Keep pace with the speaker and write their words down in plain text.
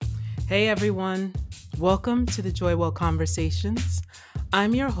Hey everyone, welcome to the Joywell Conversations.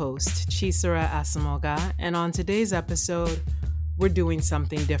 I'm your host, Chisara Asamoga, and on today's episode, we're doing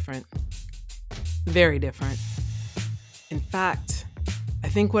something different. Very different. In fact, I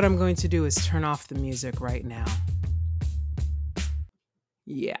think what I'm going to do is turn off the music right now.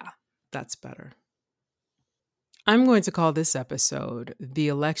 Yeah, that's better. I'm going to call this episode the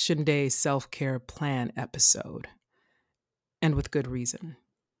Election Day Self-Care Plan episode, and with good reason.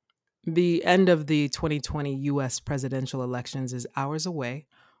 The end of the 2020 US presidential elections is hours away,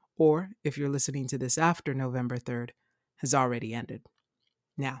 or if you're listening to this after November 3rd, has already ended.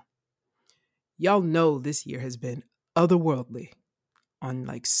 Now, y'all know this year has been otherworldly on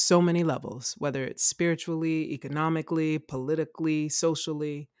so many levels, whether it's spiritually, economically, politically,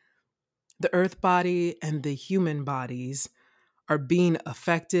 socially. The earth body and the human bodies are being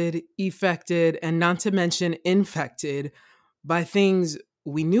affected, effected, and not to mention infected by things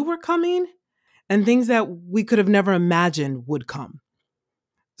we knew were coming and things that we could have never imagined would come.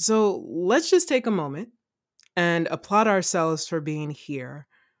 So let's just take a moment and applaud ourselves for being here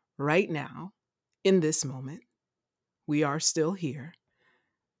right now, in this moment. We are still here.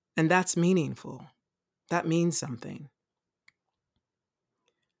 And that's meaningful. That means something.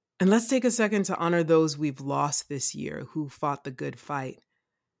 And let's take a second to honor those we've lost this year who fought the good fight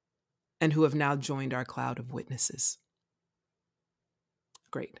and who have now joined our cloud of witnesses.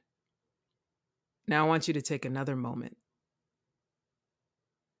 Great. Now I want you to take another moment.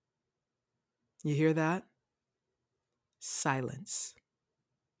 You hear that? Silence.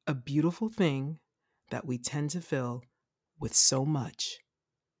 A beautiful thing that we tend to fill with so much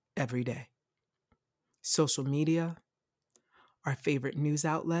every day. Social media, our favorite news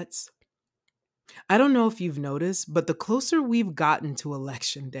outlets. I don't know if you've noticed, but the closer we've gotten to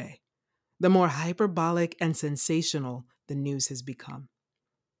Election Day, the more hyperbolic and sensational the news has become.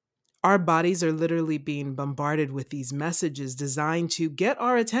 Our bodies are literally being bombarded with these messages designed to get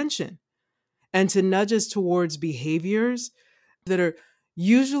our attention and to nudge us towards behaviors that are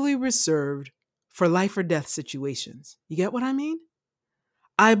usually reserved for life or death situations. You get what I mean?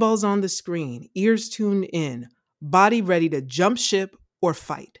 Eyeballs on the screen, ears tuned in, body ready to jump ship or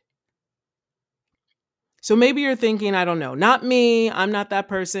fight. So maybe you're thinking, I don't know, not me. I'm not that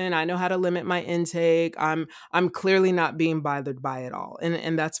person. I know how to limit my intake. I'm clearly not being bothered by it all.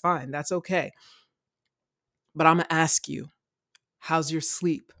 And that's fine. That's okay. But I'm going to ask you, how's your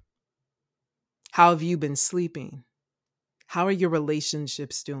sleep? How have you been sleeping? How are your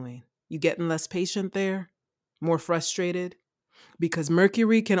relationships doing? You getting less patient there? More frustrated? Because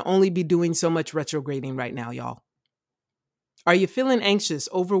Mercury can only be doing so much retrograding right now, y'all. Are you feeling anxious,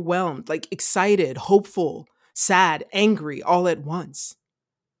 overwhelmed, excited, hopeful, sad, angry all at once?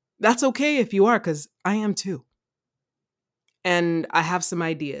 That's okay if you are, because I am too. And I have some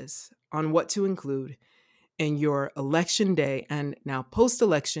ideas on what to include in your election day and now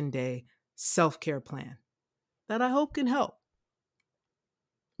post-election day self-care plan that I hope can help.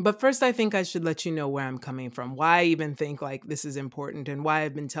 But first, I think I should let you know where I'm coming from, why I even think this is important, and why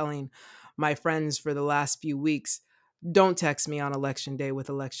I've been telling my friends for the last few weeks, don't text me on election day with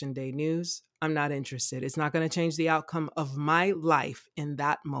election day news. I'm not interested. It's not going to change the outcome of my life in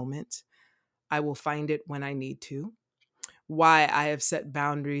that moment. I will find it when I need to. Why I have set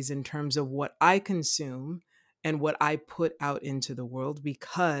boundaries in terms of what I consume and what I put out into the world,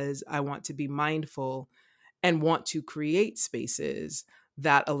 because I want to be mindful and want to create spaces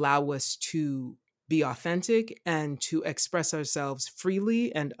that allow us to be authentic and to express ourselves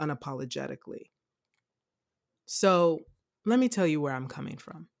freely and unapologetically. So let me tell you where I'm coming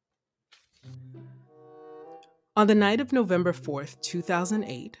from. On the night of November 4th,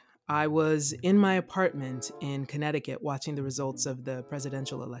 2008, I was in my apartment in Connecticut watching the results of the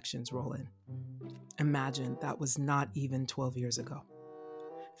presidential elections roll in. Imagine that was not even 12 years ago.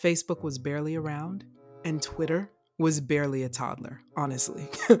 Facebook was barely around, and Twitter was barely a toddler, honestly.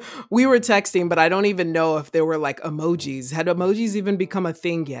 We were texting, but I don't even know if there were emojis. Had emojis even become a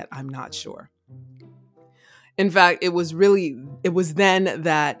thing yet? I'm not sure. In fact, it was then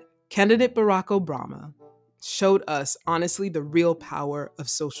that candidate Barack Obama showed us, honestly, the real power of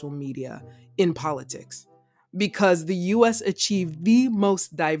social media in politics, because the US achieved the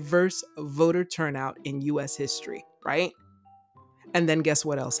most diverse voter turnout in US history, right? And then guess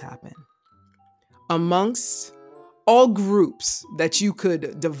what else happened? Amongst all groups that you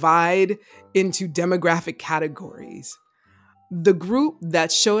could divide into demographic categories, the group that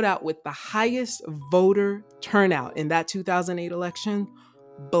showed out with the highest voter turnout in that 2008 election,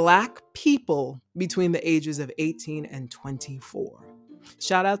 Black people between the ages of 18 and 24.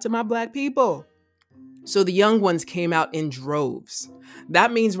 Shout out to my Black people. So the young ones came out in droves.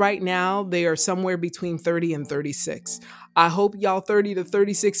 That means right now they are somewhere between 30 and 36. I hope y'all 30 to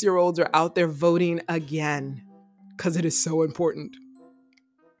 36-year-olds are out there voting again, because it is so important.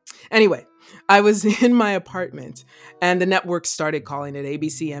 Anyway, I was in my apartment and the networks started calling it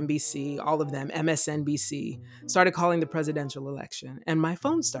ABC, NBC, all of them, MSNBC, started calling the presidential election, and my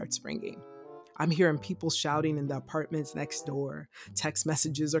phone starts ringing. I'm hearing people shouting in the apartments next door. Text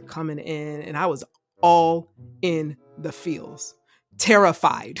messages are coming in, and I was all in the feels.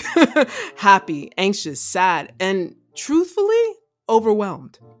 Terrified, happy, anxious, sad, and truthfully,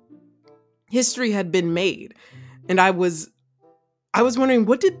 overwhelmed. History had been made, and I was wondering,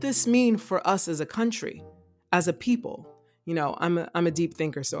 what did this mean for us as a country, as a people? You know, I'm a deep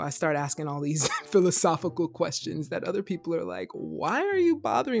thinker, so I start asking all these philosophical questions that other people are like, why are you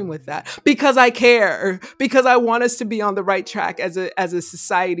bothering with that? Because I care, because I want us to be on the right track as a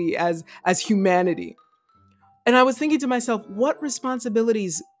society, as humanity. And I was thinking to myself, what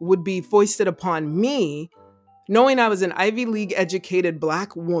responsibilities would be foisted upon me, knowing I was an Ivy League educated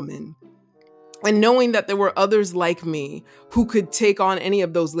Black woman, and knowing that there were others like me who could take on any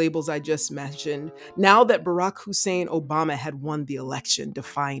of those labels I just mentioned, now that Barack Hussein Obama had won the election,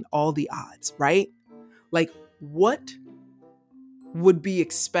 defying all the odds, right? Like, what would be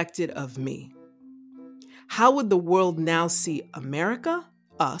expected of me? How would the world now see America,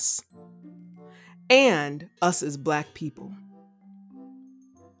 us, and us as Black people?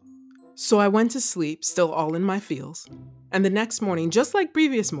 So I went to sleep, still all in my feels. And the next morning, just like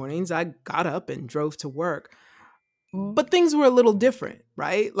previous mornings, I got up and drove to work. But things were a little different,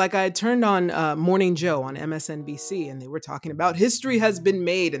 right? Like I had turned on Morning Joe on MSNBC, and they were talking about history has been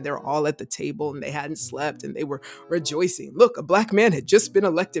made, and they're all at the table and they hadn't slept and they were rejoicing. Look, a Black man had just been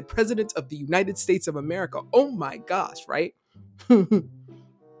elected president of the United States of America. Oh my gosh, right?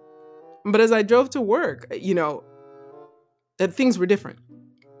 But as I drove to work, things were different.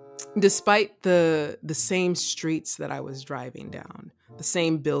 Despite the same streets that I was driving down, the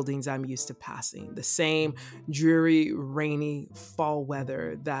same buildings I'm used to passing, the same dreary, rainy fall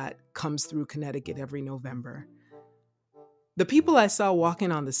weather that comes through Connecticut every November, the people I saw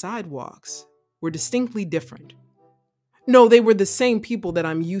walking on the sidewalks were distinctly different. No, they were the same people that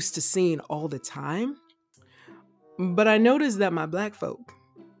I'm used to seeing all the time, but I noticed that my Black folk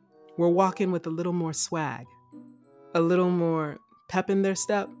were walking with a little more swag, a little more pep in their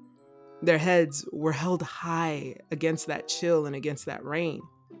step. Their heads were held high against that chill and against that rain.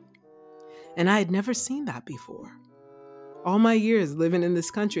 And I had never seen that before. All my years living in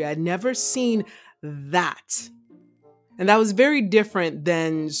this country, I'd never seen that. And that was very different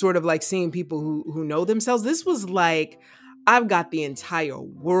than sort of like seeing people who know themselves. This was like, I've got the entire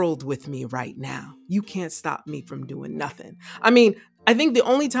world with me right now. You can't stop me from doing nothing. I mean, I think the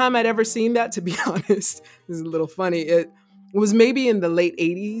only time I'd ever seen that, to be honest, this is a little funny, it was maybe in the late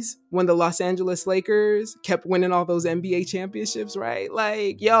 80s when the Los Angeles Lakers kept winning all those NBA championships, right?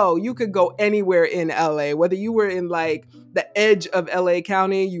 Like, yo, you could go anywhere in LA, whether you were in like the edge of LA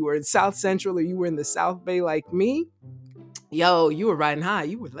County, you were in South Central, or you were in the South Bay like me. Yo, you were riding high.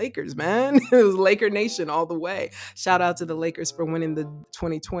 You were Lakers, man. It was Laker Nation all the way. Shout out to the Lakers for winning the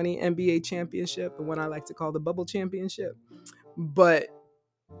 2020 NBA championship, the one I like to call the bubble championship. But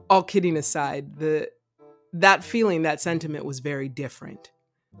all kidding aside, that feeling, that sentiment was very different.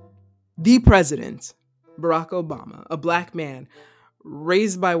 The president, Barack Obama, a Black man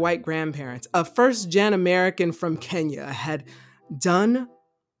raised by white grandparents, a first-gen American from Kenya, had done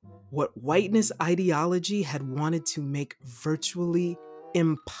what whiteness ideology had wanted to make virtually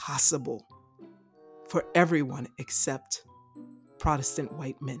impossible for everyone except Protestant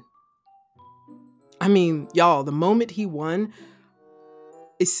white men. I mean, y'all, the moment he won,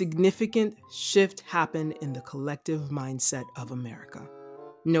 a significant shift happened in the collective mindset of America,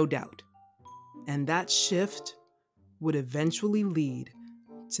 no doubt. And that shift would eventually lead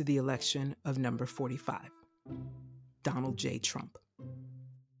to the election of number 45, Donald J. Trump.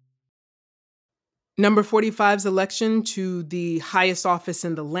 Number 45's election to the highest office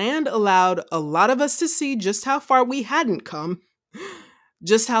in the land allowed a lot of us to see just how far we hadn't come,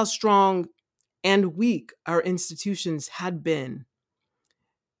 just how strong and weak our institutions had been,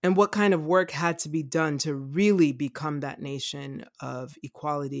 and what kind of work had to be done to really become that nation of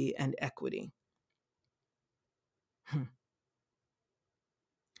equality and equity.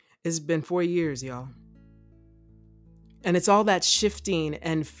 It's been 4 years, y'all. And it's all that shifting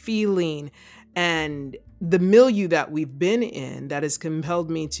and feeling and the milieu that we've been in that has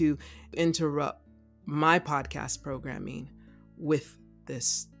compelled me to interrupt my podcast programming with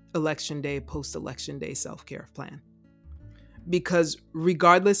this election day, post-election day self-care plan. because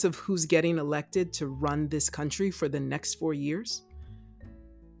regardless of who's getting elected to run this country for the next 4 years,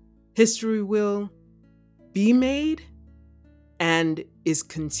 history will be made and is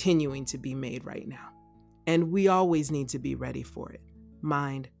continuing to be made right now. And we always need to be ready for it.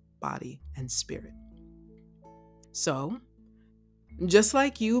 Mind, body, and spirit. So, just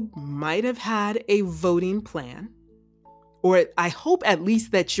like you might have had a voting plan, or I hope at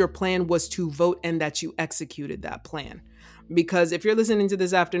least that your plan was to vote and that you executed that plan. Because if you're listening to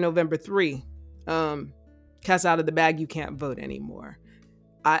this after November 3, cat's out of the bag, you can't vote anymore.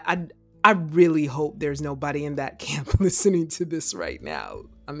 I really hope there's nobody in that camp listening to this right now.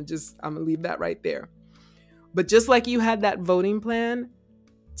 I'm gonna leave that right there. But just like you had that voting plan,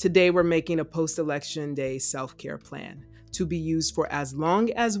 today we're making a post-election day self-care plan to be used for as long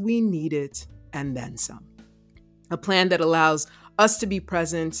as we need it and then some. A plan that allows us to be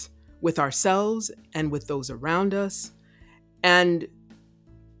present with ourselves and with those around us. And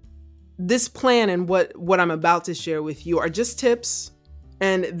this plan and what I'm about to share with you are just tips,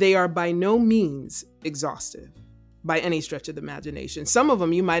 and they are by no means exhaustive by any stretch of the imagination. Some of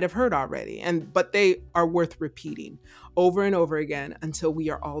them you might have heard already, but they are worth repeating over and over again until we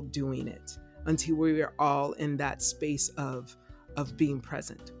are all doing it, until we are all in that space of being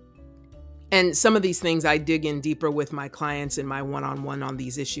present. And some of these things I dig in deeper with my clients in my one-on-one on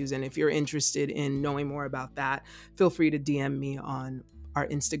these issues. And if you're interested in knowing more about that, feel free to DM me on our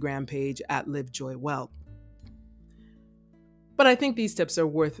Instagram page at LiveJoyWell. But I think these tips are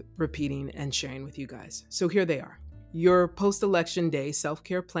worth repeating and sharing with you guys. So here they are. Your post-election day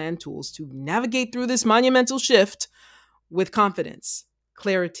self-care plan tools to navigate through this monumental shift with confidence,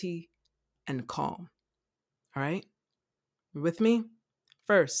 clarity, and calm. All right? You with me?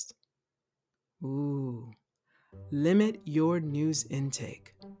 First, limit your news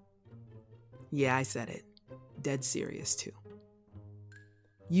intake. Yeah, I said it. Dead serious too.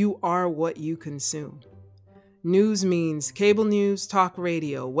 You are what you consume. News means cable news, talk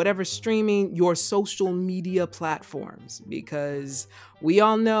radio, whatever streaming, your social media platforms, because we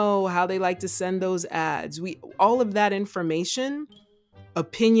all know how they like to send those ads. All of that information,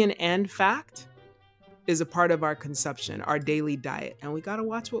 opinion and fact, is a part of our consumption, our daily diet, and we got to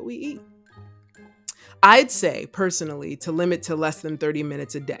watch what we eat. I'd say personally to limit to less than 30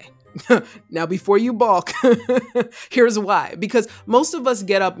 minutes a day. Now, before you balk, here's why. Because most of us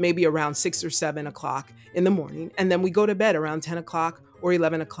get up maybe around 6 or 7 o'clock in the morning, and then we go to bed around 10 o'clock or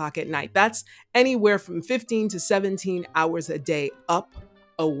 11 o'clock at night. That's anywhere from 15 to 17 hours a day up,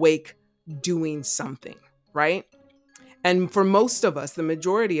 awake, doing something, right? And for most of us, the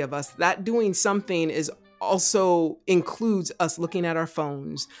majority of us, that doing something also includes us looking at our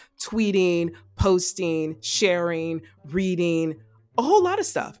phones, tweeting, posting, sharing, reading, a whole lot of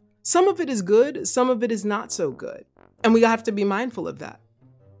stuff. Some of it is good, some of it is not so good. And we have to be mindful of that.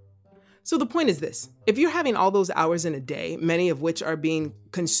 So the point is this: if you're having all those hours in a day, many of which are being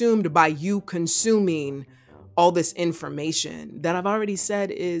consumed by you consuming all this information that I've already said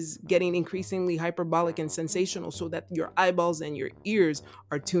is getting increasingly hyperbolic and sensational so that your eyeballs and your ears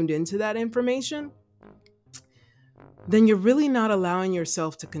are tuned into that information, then you're really not allowing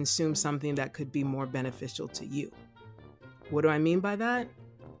yourself to consume something that could be more beneficial to you. What do I mean by that?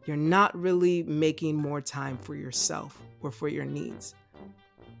 You're not really making more time for yourself or for your needs.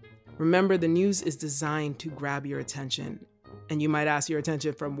 Remember, the news is designed to grab your attention. And you might ask, your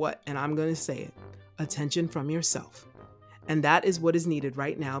attention from what? And I'm going to say it. Attention from yourself. And that is what is needed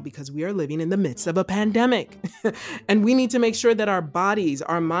right now because we are living in the midst of a pandemic. And we need to make sure that our bodies,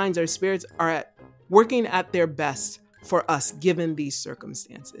 our minds, our spirits are working at their best for us given these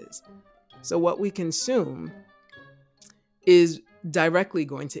circumstances. So what we consume is directly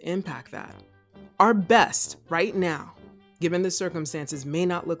going to impact that. Our best right now, given the circumstances, may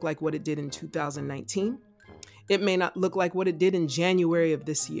not look like what it did in 2019. It may not look like what it did in January of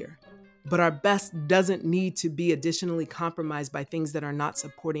this year. But our best doesn't need to be additionally compromised by things that are not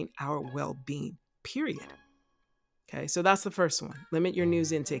supporting our well-being, period. Okay, so that's the first one. Limit your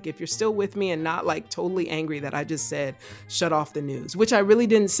news intake. If you're still with me and not like totally angry that I just said, shut off the news, which I really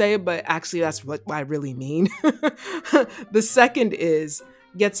didn't say, but actually that's what I really mean. The second is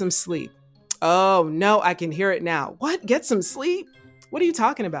get some sleep. Oh no, I can hear it now. What? Get some sleep? What are you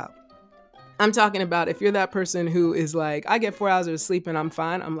talking about? I'm talking about if you're that person who is like, I get 4 hours of sleep and I'm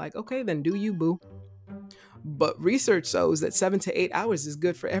fine. I'm like, okay, then do you, boo. But research shows that 7 to 8 hours is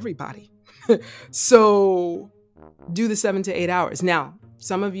good for everybody. So do the 7 to 8 hours. Now,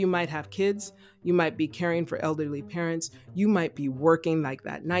 some of you might have kids. You might be caring for elderly parents. You might be working like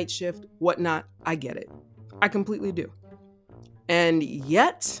that night shift, whatnot. I get it. I completely do. And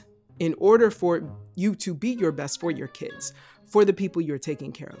yet, in order for you to be your best for your kids, for the people you're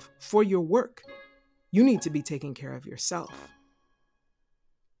taking care of, for your work. You need to be taking care of yourself,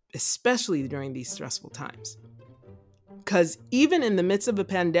 especially during these stressful times. Because even in the midst of a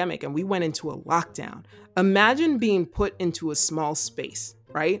pandemic and we went into a lockdown, imagine being put into a small space,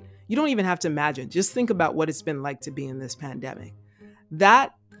 right? You don't even have to imagine. Just think about what it's been like to be in this pandemic.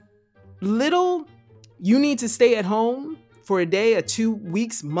 That little, you need to stay at home for a day, 2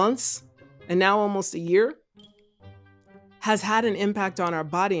 weeks, months, and now almost a year, has had an impact on our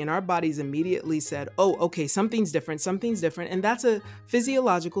body. And our bodies immediately said, oh, okay, something's different. And that's a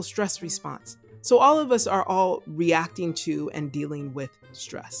physiological stress response. So all of us are all reacting to and dealing with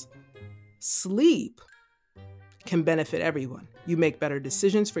stress. Sleep can benefit everyone. You make better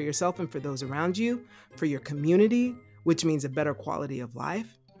decisions for yourself and for those around you, for your community, which means a better quality of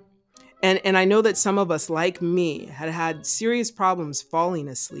life. And I know that some of us, like me, had serious problems falling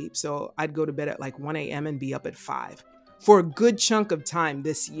asleep. So I'd go to bed at like 1 a.m. and be up at 5 for a good chunk of time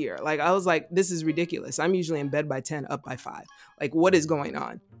this year. Like, I was like, this is ridiculous. I'm usually in bed by 10, up by 5. Like, what is going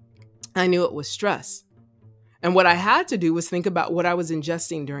on? I knew it was stress. And what I had to do was think about what I was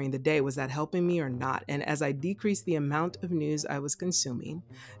ingesting during the day. Was that helping me or not? And as I decreased the amount of news I was consuming,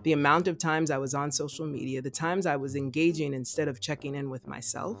 the amount of times I was on social media, the times I was engaging instead of checking in with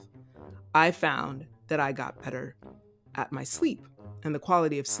myself, I found that I got better at my sleep and the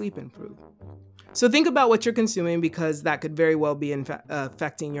quality of sleep improved. So think about what you're consuming, because that could very well be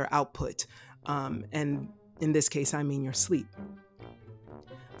affecting your output. And in this case, I mean your sleep.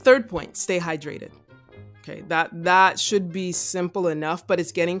 Third point, stay hydrated. Okay, that should be simple enough, but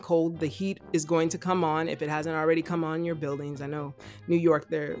it's getting cold. The heat is going to come on if it hasn't already come on your buildings. I know New York,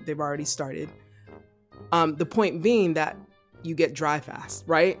 they've already started. The point being that you get dry fast,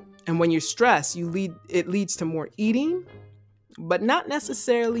 right? And when you're stressed, it leads to more eating, but not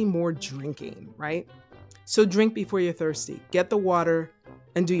necessarily more drinking, right? So drink before you're thirsty. Get the water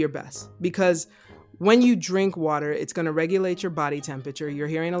and do your best, because when you drink water, it's going to regulate your body temperature. You're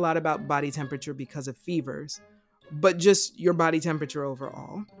hearing a lot about body temperature because of fevers, but just your body temperature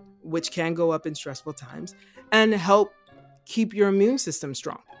overall, which can go up in stressful times, and help keep your immune system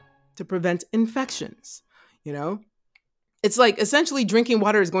strong to prevent infections. You know, it's like essentially drinking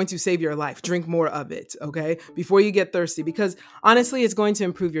water is going to save your life. Drink more of it, okay, before you get thirsty, because honestly, it's going to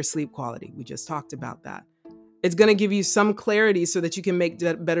improve your sleep quality. We just talked about that. It's going to give you some clarity so that you can make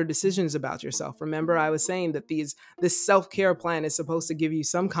better decisions about yourself. Remember, I was saying that this self-care plan is supposed to give you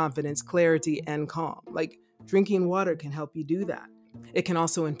some confidence, clarity, and calm. Like, drinking water can help you do that. It can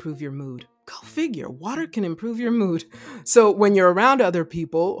also improve your mood. Go figure, water can improve your mood. So when you're around other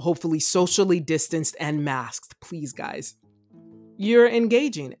people, hopefully socially distanced and masked, please guys, you're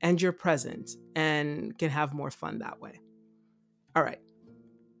engaging and you're present and can have more fun that way. All right.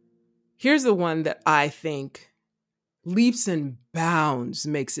 Here's the one that I think leaps and bounds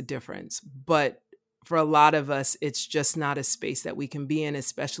makes a difference. But for a lot of us, it's just not a space that we can be in,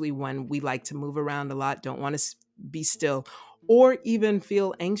 especially when we like to move around a lot, don't want to be still, or even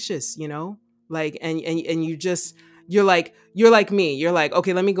feel anxious, you know, like, and you're like me. You're like,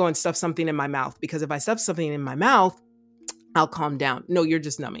 okay, let me go and stuff something in my mouth, because if I stuff something in my mouth, I'll calm down. No, you're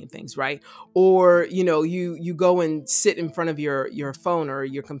just numbing things, right? Or, you know, you go and sit in front of your phone or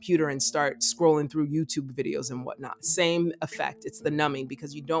your computer and start scrolling through YouTube videos and whatnot. Same effect. It's the numbing,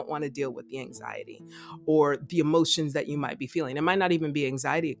 because you don't want to deal with the anxiety or the emotions that you might be feeling. It might not even be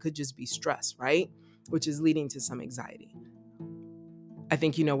anxiety. It could just be stress, right? Which is leading to some anxiety. I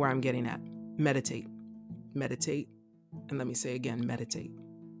think you know where I'm getting at. Meditate. Meditate. And let me say again, meditate.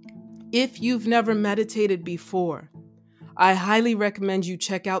 If you've never meditated before, I highly recommend you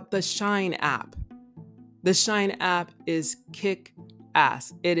check out the Shine app. The Shine app is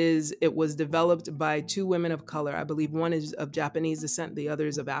kick-ass. It was developed by 2 women of color. I believe one is of Japanese descent, the other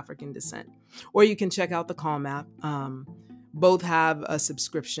is of African descent. Or you can check out the Calm app. Both have a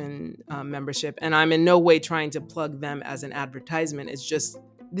subscription membership, and I'm in no way trying to plug them as an advertisement. It's just,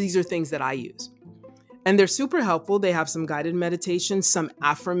 these are things that I use. And they're super helpful. They have some guided meditations, some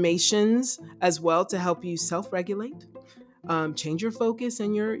affirmations as well to help you self-regulate. Change your focus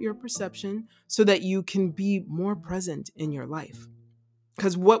and your perception so that you can be more present in your life.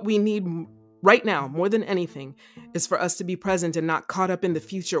 Because what we need right now, more than anything, is for us to be present and not caught up in the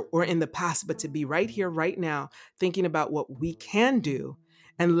future or in the past, but to be right here, right now, thinking about what we can do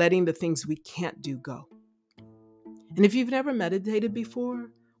and letting the things we can't do go. And if you've never meditated before,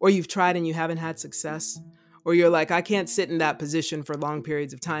 or you've tried and you haven't had success, or you're like, I can't sit in that position for long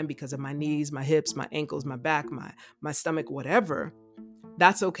periods of time because of my knees, my hips, my ankles, my back, my stomach, whatever,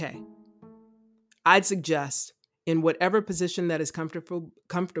 that's okay. I'd suggest in whatever position that is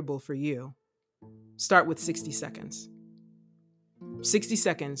comfortable for you, start with 60 seconds. 60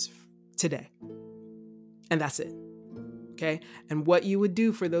 seconds today. And that's it. Okay? And what you would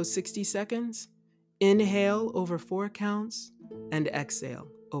do for those 60 seconds, inhale over 4 counts and exhale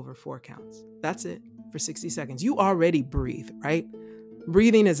over 4 counts. That's it for 60 seconds. You already breathe, right?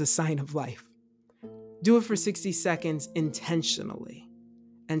 Breathing is a sign of life. Do it for 60 seconds intentionally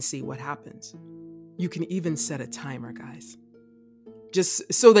and see what happens. You can even set a timer, guys,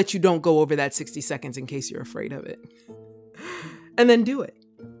 just so that you don't go over that 60 seconds in case you're afraid of it. And then do it.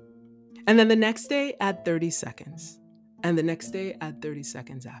 And then the next day, add 30 seconds. And the next day, add 30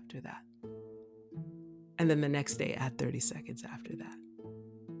 seconds after that. And then the next day, add 30 seconds after that.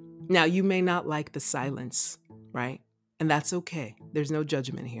 Now, you may not like the silence, right? And that's okay. There's no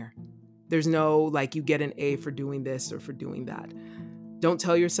judgment here. There's no like you get an A for doing this or for doing that. Don't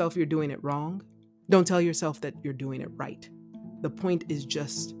tell yourself you're doing it wrong. Don't tell yourself that you're doing it right. The point is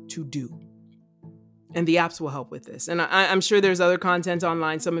just to do. And the apps will help with this. And I'm sure there's other content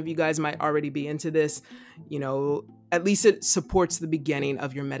online. Some of you guys might already be into this. You know, at least it supports the beginning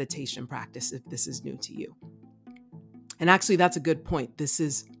of your meditation practice if this is new to you. And actually, that's a good point. This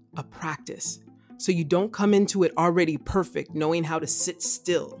is a practice. So you don't come into it already perfect, knowing how to sit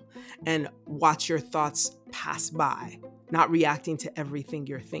still and watch your thoughts pass by, not reacting to everything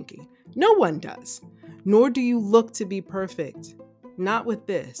you're thinking. No one does. Nor do you look to be perfect. Not with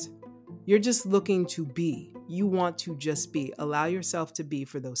this. You're just looking to be. You want to just be. Allow yourself to be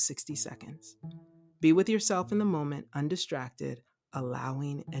for those 60 seconds. Be with yourself in the moment, undistracted,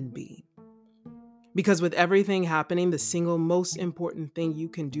 allowing and being. Because with everything happening, the single most important thing you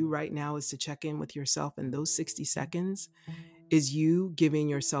can do right now is to check in with yourself. And those 60 seconds is you giving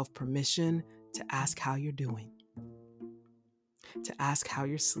yourself permission to ask how you're doing, to ask how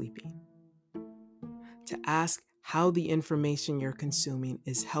you're sleeping, to ask how the information you're consuming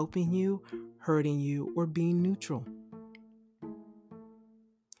is helping you, hurting you, or being neutral.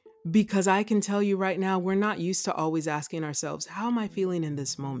 Because I can tell you right now, we're not used to always asking ourselves, how am I feeling in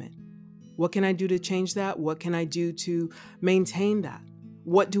this moment? What can I do to change that? What can I do to maintain that?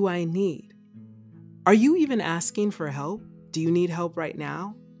 What do I need? Are you even asking for help? Do you need help right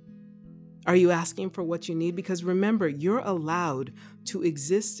now? Are you asking for what you need? Because remember, you're allowed to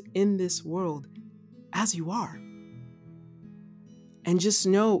exist in this world as you are. And just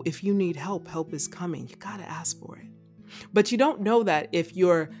know if you need help, help is coming. You got to ask for it. But you don't know that if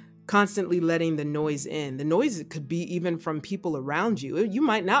you're constantly letting the noise in. The noise could be even from people around you. You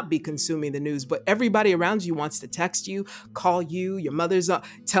might not be consuming the news, but everybody around you wants to text you, call you. Your mother's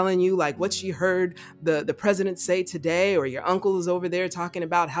telling you like what she heard the president say today, or your uncle is over there talking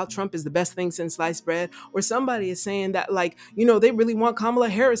about how Trump is the best thing since sliced bread, or somebody is saying that like, you know, they really want Kamala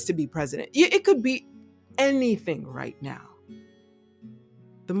Harris to be president. It could be anything right now.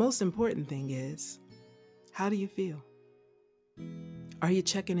 The most important thing is, how do you feel? Are you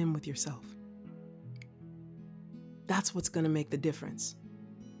checking in with yourself? That's what's going to make the difference.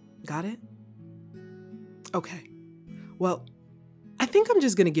 Got it? Okay. Well, I think I'm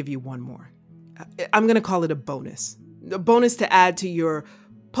just going to give you one more. I'm going to call it a bonus to add to your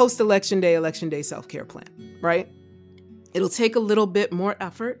post-election day self-care plan, right? It'll take a little bit more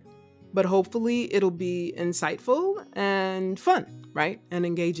effort, but hopefully it'll be insightful and fun, right? And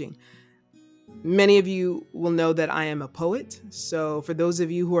engaging. Many of you will know that I am a poet. So for those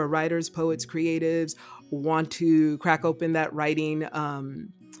of you who are writers, poets, creatives, want to crack open that writing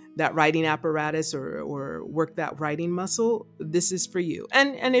apparatus or work that writing muscle, this is for you.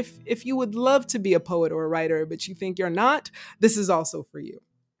 And if you would love to be a poet or a writer, but you think you're not, this is also for you.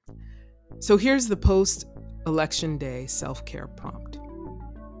 So here's the post-election day self-care prompt.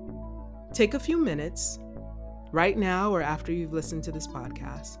 Take a few minutes right now or after you've listened to this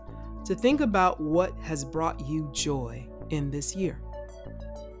podcast to think about what has brought you joy in this year.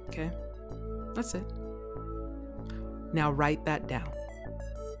 Okay? That's it. Now write that down.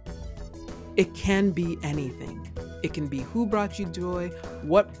 It can be anything. It can be who brought you joy,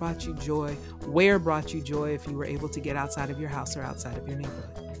 what brought you joy, where brought you joy if you were able to get outside of your house or outside of your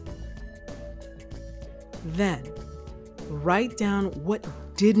neighborhood. Then, write down what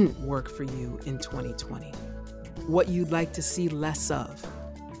didn't work for you in 2020, what you'd like to see less of,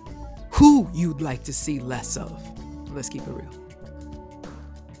 who you'd like to see less of. Let's keep it real.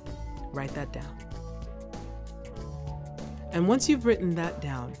 Write that down. And once you've written that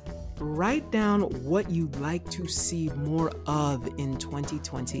down, write down what you'd like to see more of in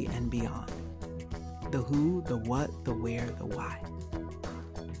 2020 and beyond. The who, the what, the where, the why.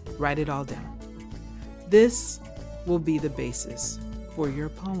 Write it all down. This will be the basis for your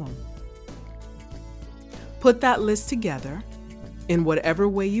poem. Put that list together in whatever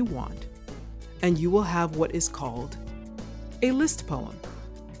way you want, and you will have what is called a list poem.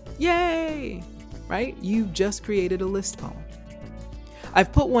 Yay! Right? You've just created a list poem.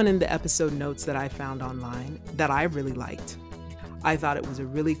 I've put one in the episode notes that I found online that I really liked. I thought it was a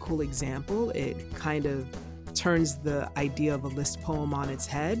really cool example. It kind of turns the idea of a list poem on its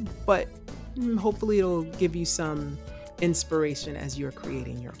head, but hopefully it'll give you some inspiration as you're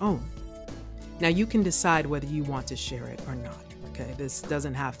creating your own. Now you can decide whether you want to share it or not, okay? This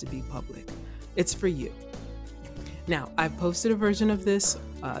doesn't have to be public. It's for you. Now, I've posted a version of this.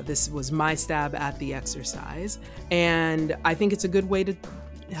 This was my stab at the exercise, and I think it's a good way to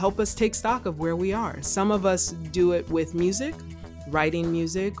help us take stock of where we are. Some of us do it with music, writing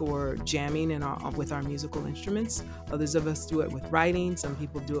music or jamming with our musical instruments. Others of us do it with writing. Some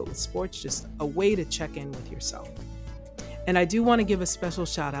people do it with sports, just a way to check in with yourself. And I do want to give a special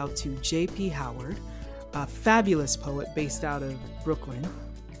shout out to J.P. Howard, a fabulous poet based out of Brooklyn,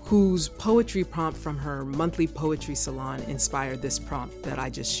 whose poetry prompt from her monthly poetry salon inspired this prompt that I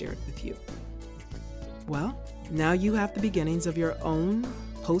just shared with you. Well, now you have the beginnings of your own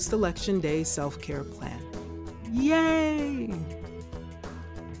post-election day self-care plan. Yay!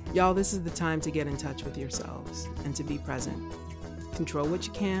 Y'all, this is the time to get in touch with yourselves and to be present. Control what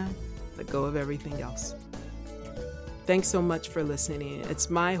you can, let go of everything else. Thanks so much for listening. It's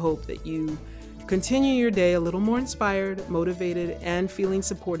my hope that you continue your day a little more inspired, motivated, and feeling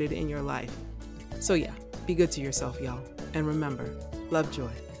supported in your life. So yeah, be good to yourself, y'all. And remember, love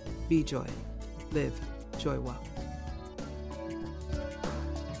joy, be joy, live joy well.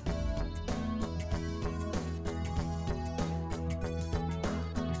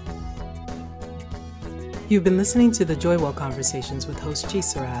 You've been listening to the Joywell Conversations with host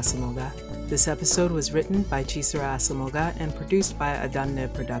Chisara Asamoga. This episode was written by Chisara Asamoga and produced by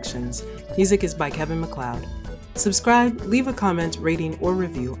Adanne Productions. Music is by Kevin MacLeod. Subscribe, leave a comment, rating, or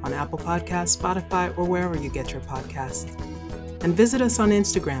review on Apple Podcasts, Spotify, or wherever you get your podcasts. And visit us on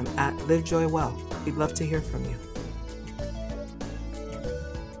Instagram at LiveJoyWell. We'd love to hear from you.